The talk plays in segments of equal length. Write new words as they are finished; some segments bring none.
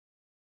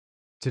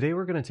Today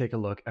we're going to take a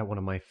look at one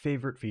of my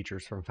favorite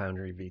features from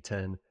Foundry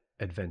V10,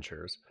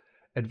 Adventures.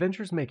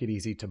 Adventures make it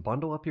easy to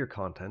bundle up your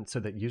content so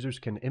that users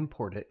can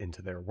import it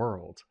into their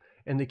worlds,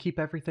 and they keep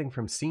everything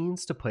from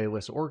scenes to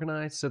playlists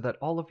organized so that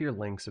all of your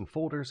links and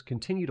folders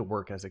continue to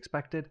work as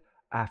expected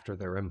after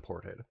they're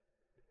imported.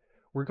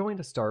 We're going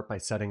to start by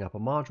setting up a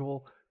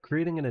module,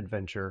 creating an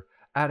adventure,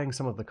 adding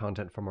some of the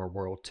content from our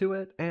world to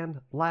it,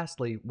 and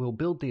lastly, we'll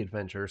build the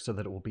adventure so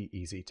that it will be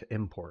easy to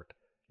import.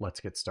 Let's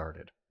get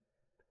started.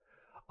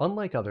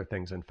 Unlike other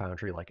things in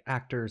Foundry like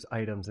actors,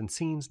 items, and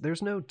scenes,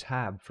 there's no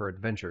tab for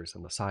adventures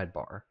in the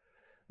sidebar.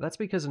 That's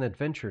because an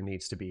adventure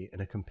needs to be in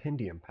a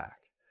compendium pack.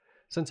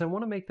 Since I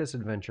want to make this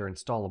adventure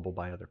installable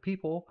by other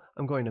people,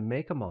 I'm going to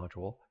make a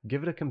module,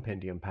 give it a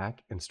compendium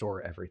pack, and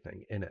store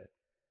everything in it.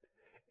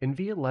 In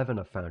V11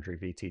 of Foundry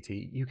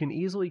VTT, you can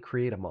easily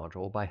create a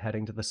module by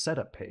heading to the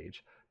Setup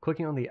page,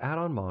 clicking on the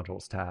Add-on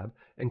Modules tab,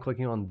 and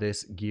clicking on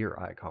this gear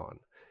icon.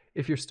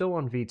 If you're still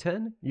on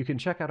V10, you can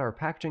check out our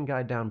packaging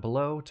guide down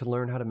below to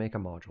learn how to make a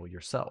module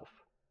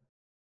yourself.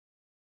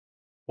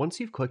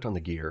 Once you've clicked on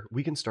the gear,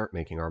 we can start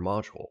making our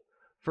module.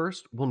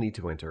 First, we'll need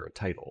to enter a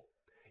title.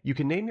 You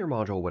can name your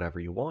module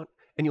whatever you want,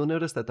 and you'll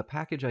notice that the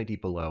package ID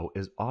below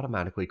is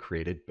automatically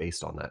created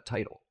based on that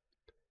title.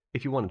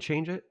 If you want to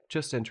change it,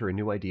 just enter a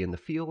new ID in the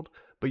field,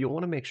 but you'll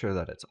want to make sure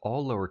that it's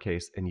all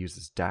lowercase and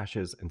uses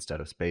dashes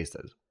instead of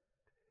spaces.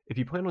 If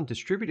you plan on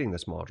distributing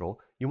this module,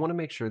 you want to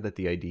make sure that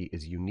the ID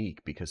is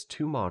unique because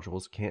two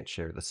modules can't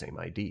share the same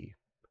ID.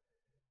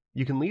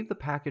 You can leave the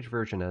package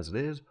version as it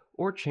is,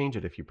 or change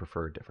it if you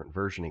prefer a different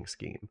versioning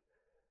scheme.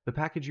 The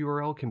package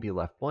URL can be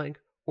left blank,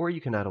 or you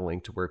can add a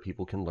link to where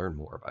people can learn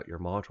more about your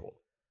module.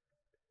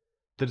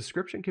 The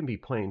description can be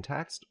plain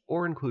text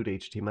or include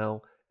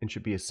HTML and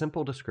should be a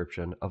simple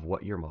description of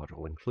what your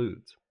module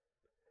includes.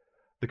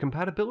 The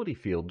compatibility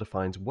field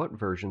defines what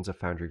versions of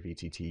Foundry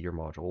VTT your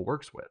module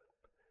works with.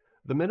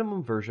 The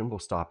minimum version will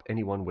stop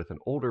anyone with an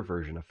older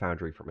version of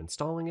Foundry from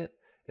installing it,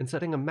 and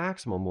setting a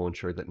maximum will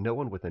ensure that no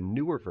one with a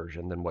newer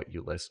version than what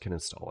you list can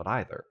install it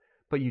either,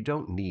 but you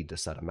don't need to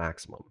set a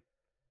maximum.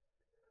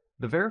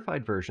 The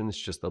verified version is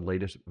just the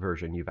latest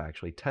version you've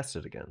actually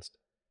tested against.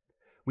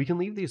 We can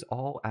leave these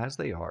all as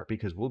they are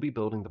because we'll be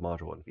building the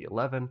module in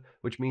V11,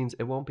 which means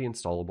it won't be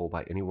installable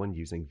by anyone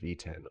using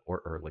V10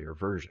 or earlier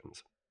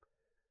versions.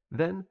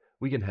 Then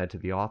we can head to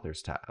the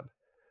Authors tab,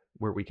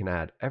 where we can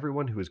add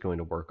everyone who is going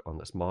to work on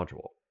this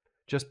module.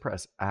 Just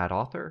press Add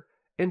Author,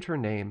 enter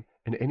name,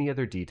 and any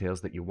other details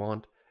that you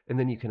want, and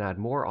then you can add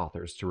more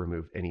authors to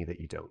remove any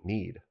that you don't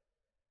need.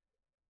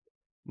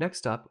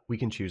 Next up, we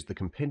can choose the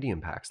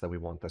compendium packs that we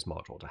want this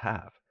module to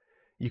have.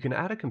 You can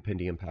add a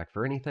compendium pack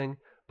for anything,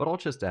 but I'll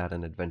just add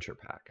an adventure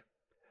pack.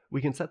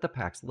 We can set the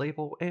pack's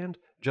label, and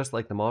just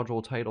like the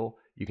module title,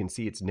 you can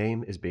see its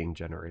name is being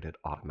generated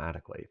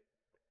automatically.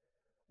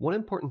 One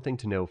important thing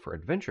to know for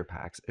adventure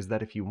packs is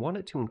that if you want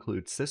it to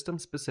include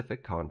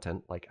system-specific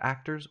content like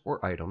actors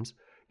or items,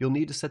 you'll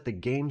need to set the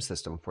game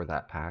system for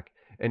that pack,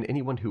 and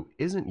anyone who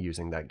isn't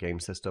using that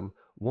game system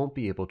won't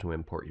be able to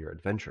import your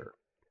adventure.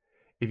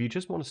 If you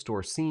just want to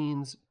store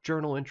scenes,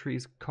 journal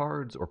entries,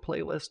 cards, or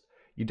playlists,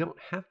 you don't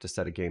have to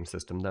set a game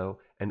system though,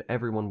 and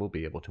everyone will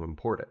be able to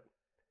import it.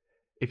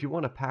 If you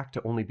want a pack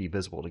to only be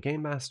visible to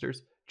game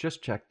masters,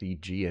 just check the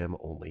GM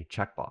only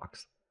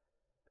checkbox.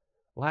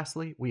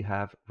 Lastly, we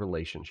have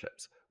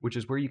relationships, which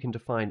is where you can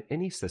define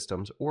any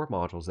systems or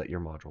modules that your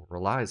module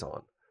relies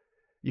on.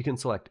 You can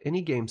select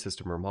any game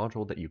system or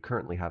module that you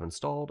currently have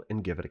installed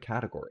and give it a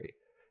category.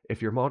 If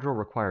your module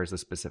requires a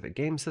specific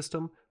game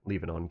system,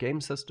 leave it on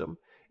game system.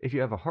 If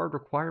you have a hard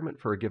requirement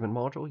for a given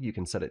module, you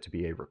can set it to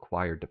be a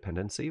required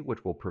dependency,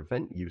 which will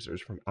prevent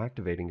users from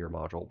activating your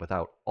module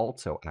without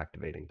also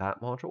activating that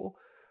module.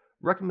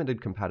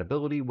 Recommended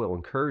compatibility will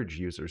encourage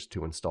users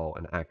to install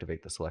and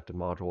activate the selected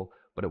module,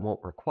 but it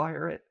won't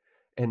require it.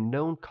 And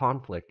known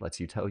conflict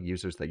lets you tell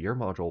users that your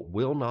module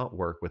will not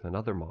work with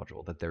another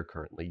module that they're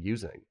currently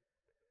using.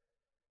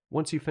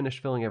 Once you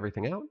finish filling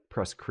everything out,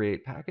 press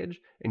Create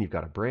Package, and you've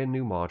got a brand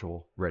new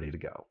module ready to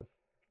go.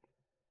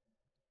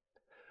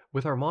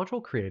 With our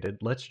module created,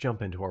 let's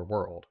jump into our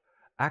world.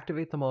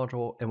 Activate the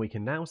module, and we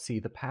can now see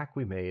the pack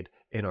we made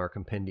in our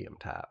Compendium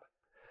tab.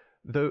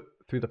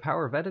 Through the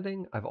power of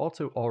editing, I've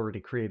also already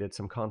created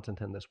some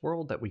content in this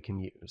world that we can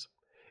use.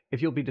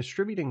 If you'll be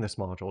distributing this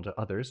module to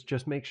others,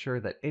 just make sure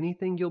that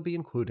anything you'll be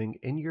including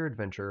in your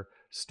adventure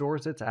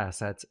stores its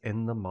assets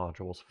in the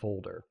modules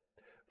folder.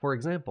 For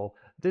example,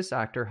 this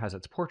actor has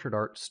its portrait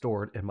art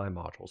stored in my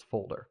modules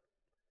folder.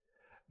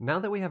 Now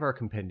that we have our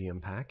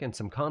compendium pack and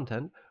some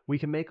content, we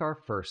can make our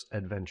first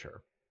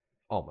adventure.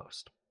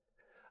 Almost.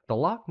 The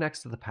lock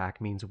next to the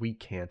pack means we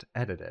can't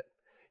edit it.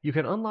 You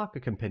can unlock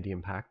a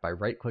compendium pack by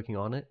right-clicking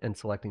on it and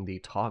selecting the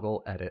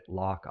Toggle Edit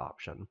Lock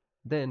option.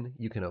 Then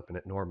you can open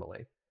it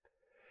normally.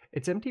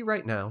 It's empty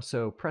right now,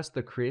 so press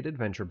the Create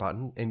Adventure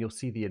button and you'll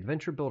see the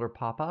Adventure Builder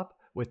pop up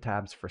with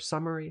tabs for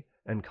Summary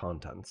and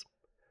Contents.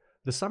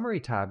 The Summary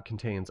tab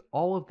contains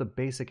all of the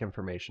basic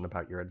information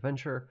about your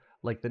adventure,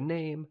 like the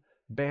name,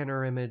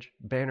 banner image,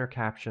 banner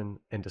caption,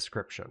 and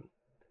description.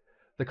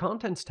 The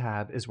Contents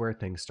tab is where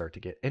things start to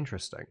get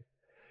interesting.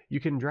 You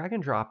can drag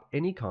and drop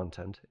any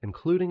content,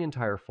 including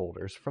entire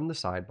folders, from the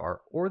sidebar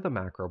or the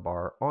macro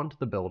bar onto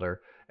the builder,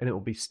 and it will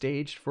be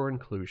staged for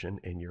inclusion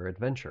in your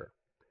adventure.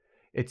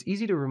 It's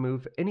easy to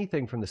remove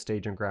anything from the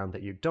staging ground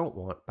that you don't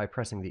want by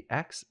pressing the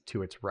X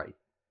to its right.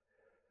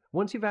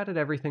 Once you've added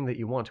everything that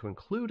you want to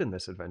include in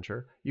this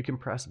adventure, you can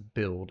press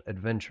Build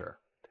Adventure.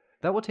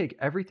 That will take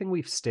everything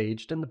we've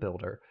staged in the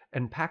builder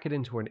and pack it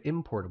into an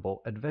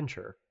importable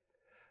adventure.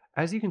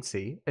 As you can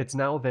see, it's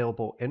now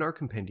available in our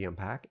compendium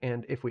pack,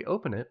 and if we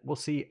open it, we'll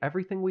see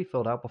everything we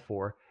filled out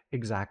before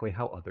exactly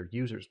how other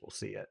users will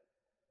see it.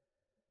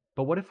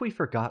 But what if we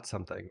forgot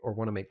something or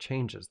want to make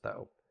changes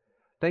though?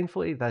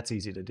 Thankfully, that's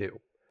easy to do.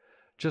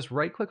 Just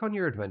right-click on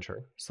your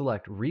adventure,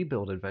 select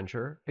Rebuild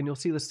Adventure, and you'll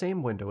see the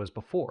same window as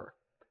before.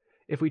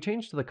 If we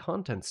change to the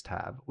Contents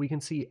tab, we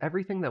can see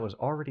everything that was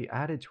already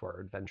added to our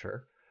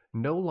adventure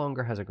no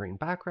longer has a green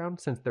background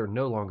since they're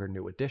no longer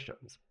new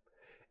additions.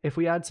 If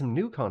we add some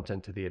new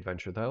content to the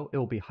adventure though, it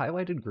will be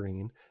highlighted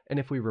green, and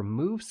if we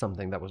remove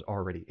something that was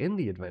already in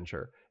the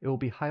adventure, it will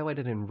be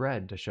highlighted in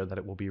red to show that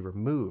it will be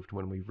removed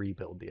when we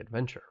rebuild the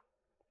adventure.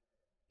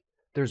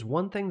 There's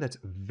one thing that's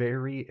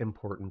very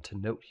important to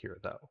note here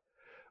though.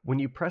 When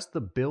you press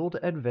the Build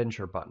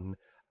Adventure button,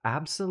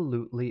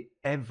 absolutely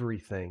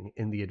everything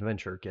in the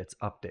adventure gets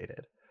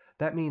updated.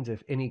 That means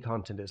if any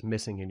content is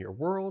missing in your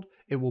world,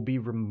 it will be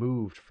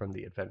removed from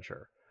the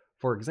adventure.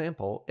 For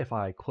example, if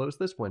I close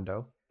this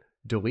window,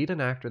 delete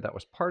an actor that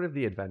was part of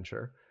the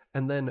adventure,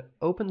 and then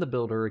open the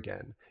builder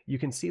again, you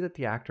can see that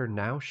the actor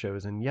now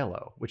shows in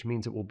yellow, which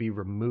means it will be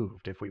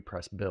removed if we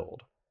press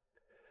Build.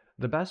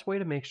 The best way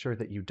to make sure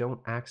that you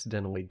don't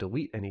accidentally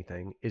delete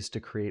anything is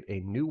to create a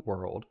new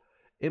world,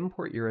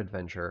 import your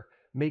adventure,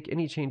 make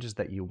any changes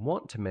that you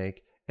want to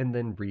make, and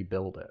then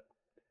rebuild it.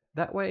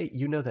 That way,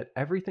 you know that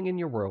everything in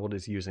your world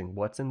is using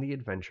what's in the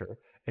adventure,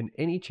 and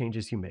any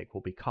changes you make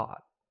will be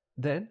caught.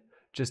 Then,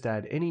 just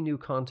add any new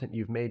content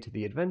you've made to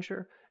the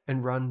adventure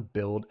and run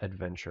Build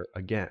Adventure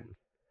again.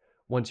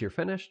 Once you're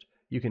finished,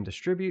 you can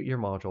distribute your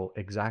module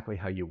exactly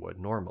how you would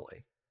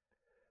normally.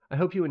 I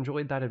hope you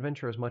enjoyed that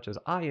adventure as much as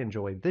I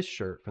enjoyed this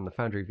shirt from the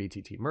Foundry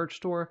VTT merch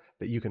store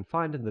that you can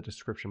find in the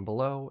description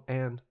below,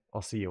 and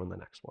I'll see you in the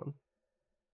next one.